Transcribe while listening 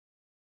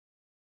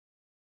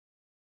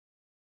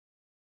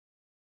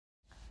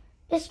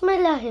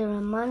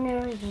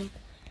Bismillahirrahmanirrahim.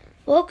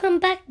 Welcome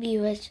back,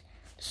 viewers.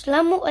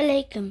 Assalamu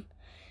alaikum.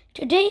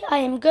 Today I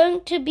am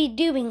going to be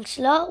doing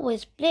salat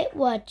with split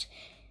words,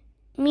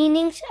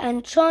 meanings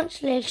and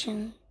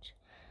translations.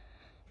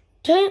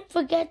 Don't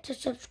forget to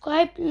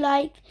subscribe,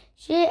 like,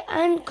 share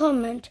and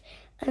comment.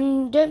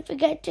 And don't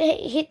forget to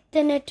hit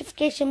the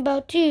notification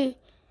bell too.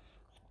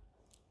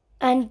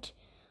 And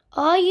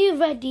are you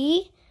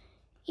ready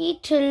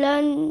to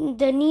learn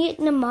the Niyat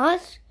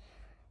Namaz?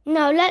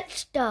 Now let's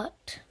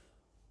start.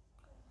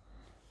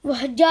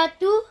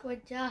 Wajjahtu.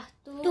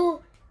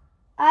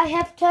 I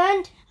have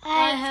turned.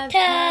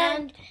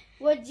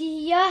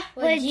 Wajhiya.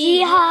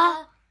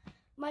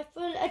 My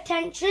full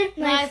attention.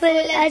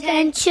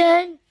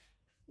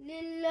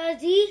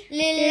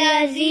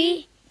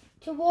 Lillazi.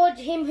 Towards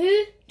him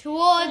who.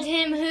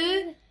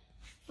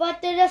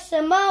 Fatara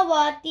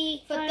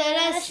samawati.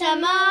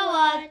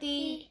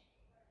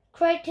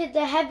 Created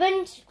the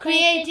heavens.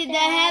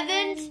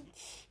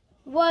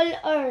 Wal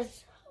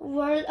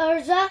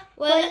arza.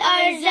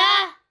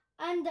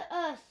 And the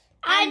earth.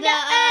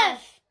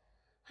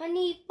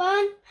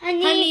 Hanifan.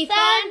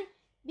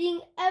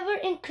 Being ever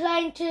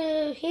inclined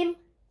to him.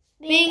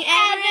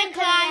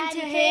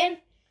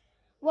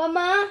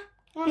 Wama.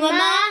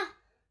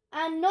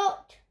 And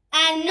not.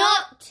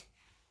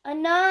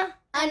 Ana.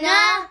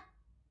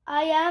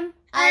 I am.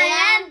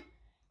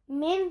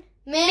 Min.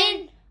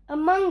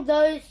 Among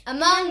those.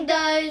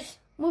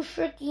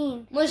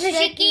 Mushrikeen.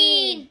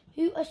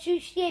 Who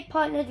associate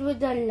partners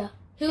with Allah.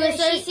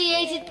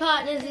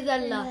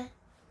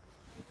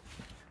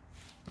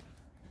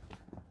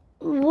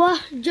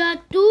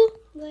 Wajjahtu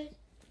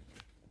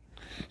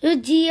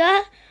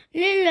wajhiya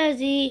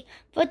lillazi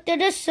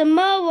fatara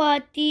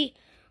samawati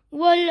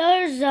wal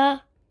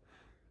arza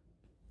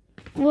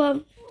wa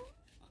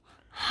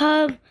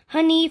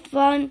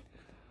hanifan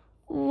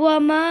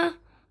wama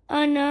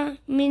ana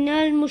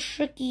minal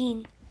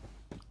mushrikeen.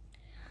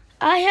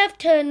 I have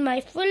turned my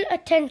full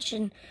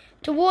attention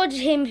towards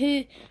him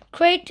who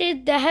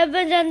created the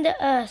heavens and the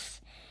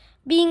earth,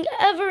 being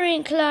ever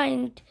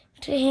inclined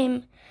to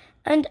him,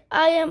 and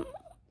I am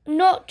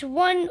not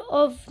one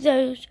of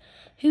those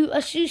who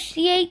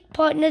associate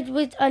partners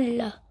with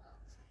Allah.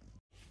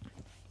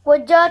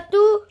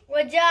 Wajjahtu.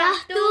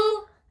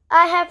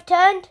 I have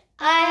turned.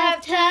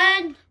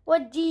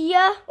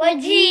 Wajhiya.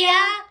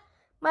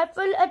 My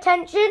full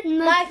attention.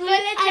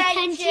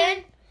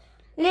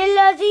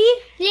 Lillazi.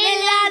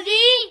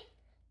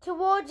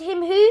 Towards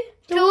him who.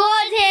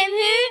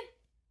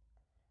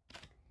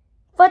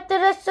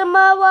 Fatara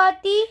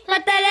samawati.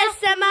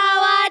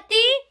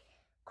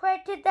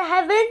 Created the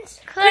heavens.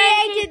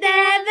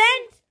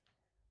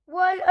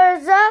 Wal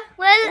arza.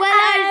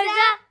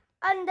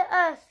 And the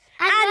earth.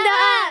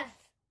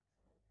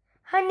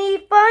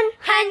 Hanifan.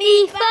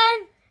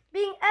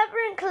 Being ever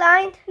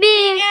inclined.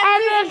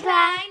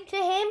 To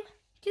him.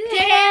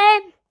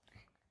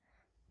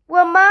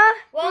 Wama.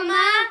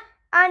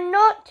 And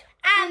not.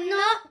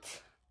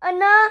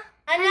 Ana.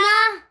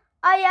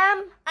 I am.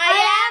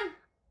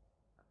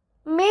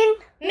 Min.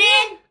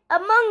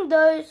 Among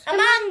those.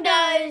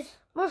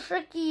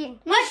 Mushrikeen.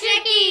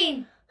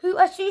 Who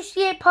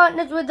associate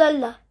partners with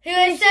Allah.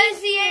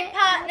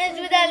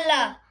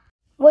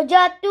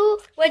 Wajjahtu.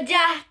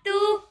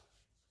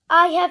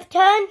 I have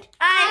turned.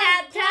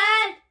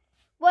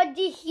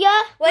 Wajhiya.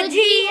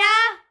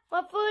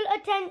 My full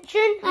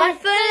attention.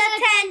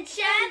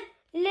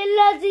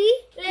 Lillazi.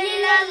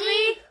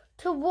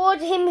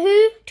 Towards him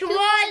who.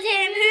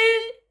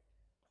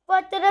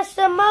 Fatara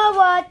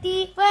samawati.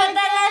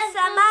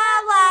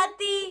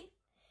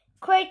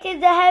 Created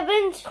the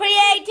heavens.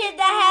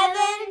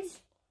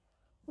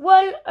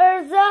 Wal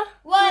arza.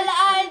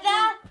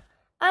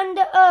 And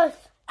the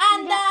earth.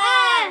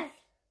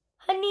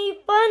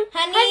 Hanifan.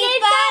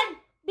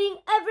 Being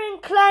ever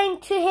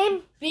inclined to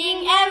him.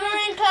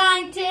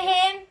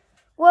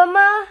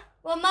 Wama.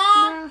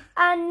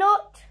 And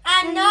not.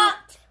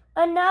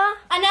 Ana.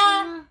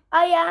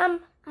 I am.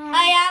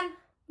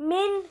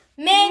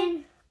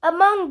 Min.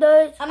 Among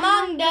those.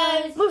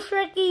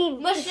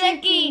 Mushrikeen.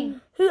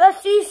 Who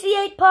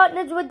associate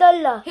partners with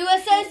Allah.